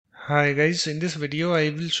Hi guys, in this video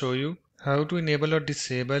I will show you how to enable or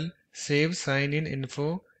disable Save Sign-in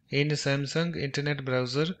info in Samsung Internet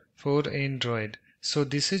Browser for Android. So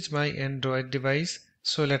this is my Android device.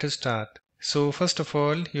 So let us start. So first of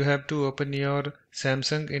all, you have to open your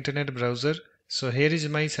Samsung Internet Browser. So here is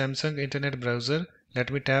my Samsung Internet Browser. Let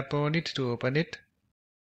me tap on it to open it.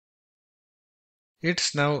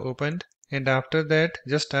 It's now opened, and after that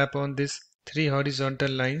just tap on this three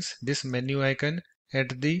horizontal lines, this menu icon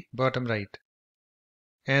at the bottom right,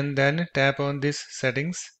 and then tap on this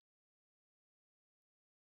settings,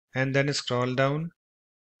 and then scroll down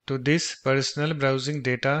to this personal browsing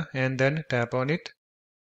data and then tap on it,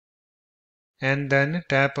 and then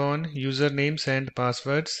tap on usernames and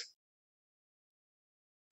passwords,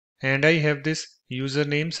 and I have this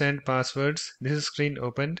usernames and passwords. This screen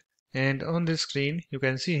opened, and on this screen you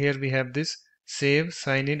can see here we have this save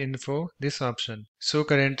sign in info, this option. So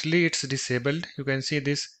currently it's disabled. You can see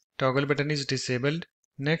this toggle button is disabled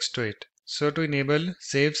next to it. So to enable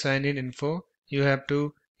save sign in info, you have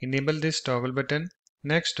to enable this toggle button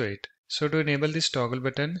next to it. So to enable this toggle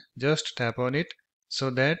button, just tap on it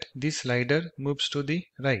so that this slider moves to the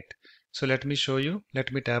right. So let me show you.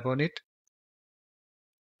 Let me tap on it.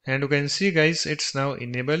 And you can see guys, it's now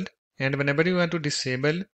enabled, and whenever you want to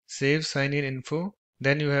disable save sign in info,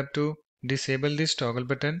 then you have to disable this toggle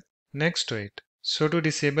button next to it. So to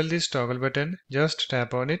disable this toggle button, just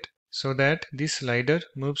tap on it so that this slider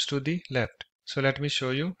moves to the left. So let me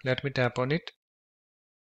show you. Let me tap on it,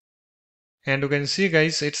 and you can see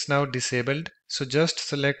guys, it's now disabled. So just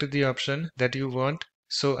select the option that you want.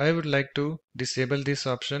 So I would like to disable this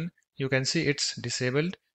option. You can see it's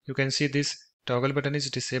disabled. You can see this toggle button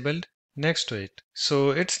is disabled next to it.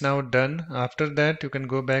 So it's now done. After that you can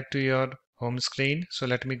go back to your home screen. So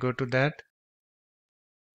let me go to that.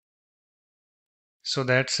 So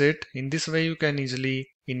that's it. In this way you can easily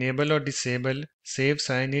enable or disable save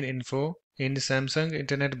sign in info in Samsung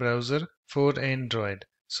Internet Browser for Android.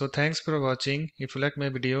 So thanks for watching. If you like my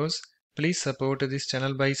videos, please support this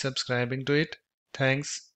channel by subscribing to it.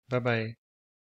 Thanks. Bye bye.